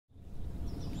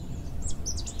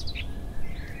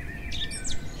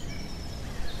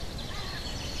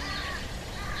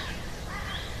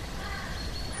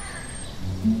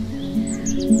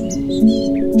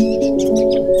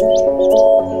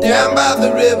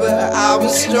river, I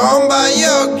was drawn by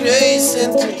your grace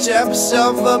into depths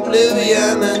of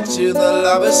oblivion, into the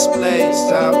lover's place.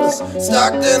 I was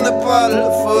stuck in a puddle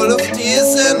full of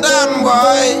tears and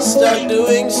unwise, stuck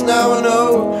doing now and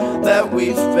oh that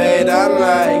we've paid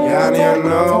unlike, and you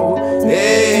know,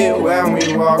 hey, when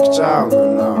we walked down the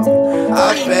road,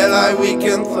 I feel like we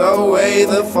can throw away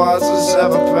the forces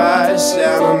of a past.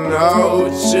 And I know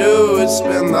too, it's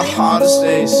been the hardest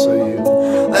days for you.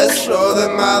 Let's throw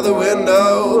them out the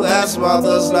window, that's what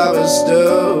those lovers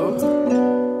do.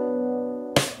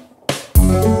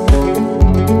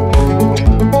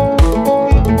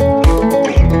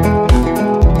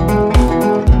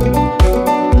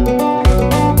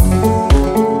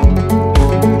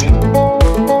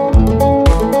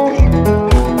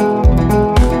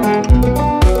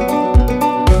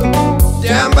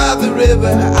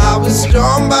 I was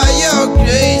drawn by your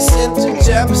grace into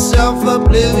depths of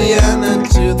oblivion,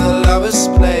 into the lover's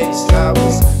place. I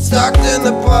was stuck in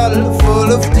a puddle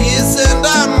full of tears and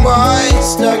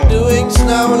unwise, stuck doing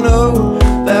now and oh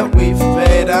that we've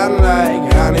paid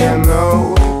unlike, and you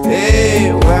know,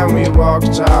 hey, when we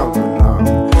walked out alone,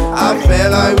 I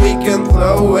feel like we can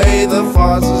throw away the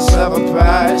forces of a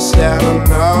past. And I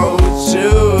know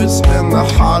too, it's been the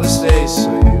hardest days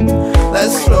for you.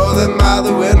 Let's throw them out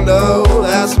the window,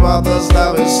 that's what those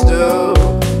lovers do.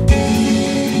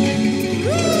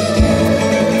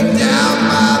 Down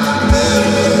by the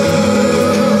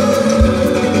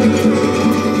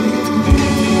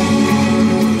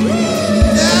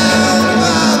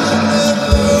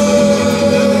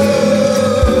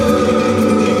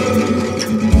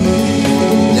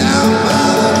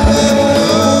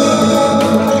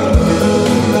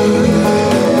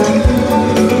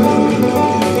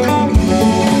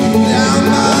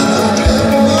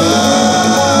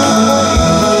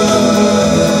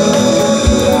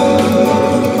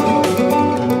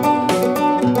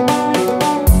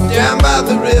down by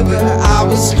the river, I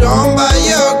was drawn by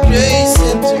your grace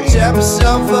into depths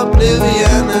of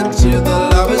oblivion, into the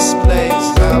lover's place.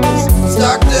 I was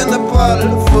stuck in a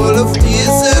puddle full of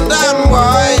tears and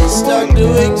unwise, stuck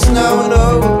doing now and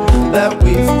oh that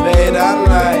we've paid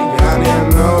unlike, and you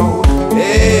know,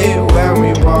 hey, when we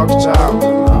walked out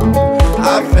alone,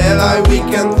 I feel like we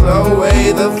can throw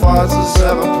away the forces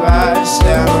of a past.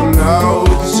 And I know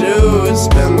too, it's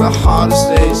been the hardest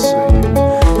days for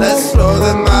you. Let's throw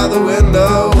them out the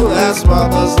window, that's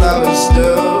what those lovers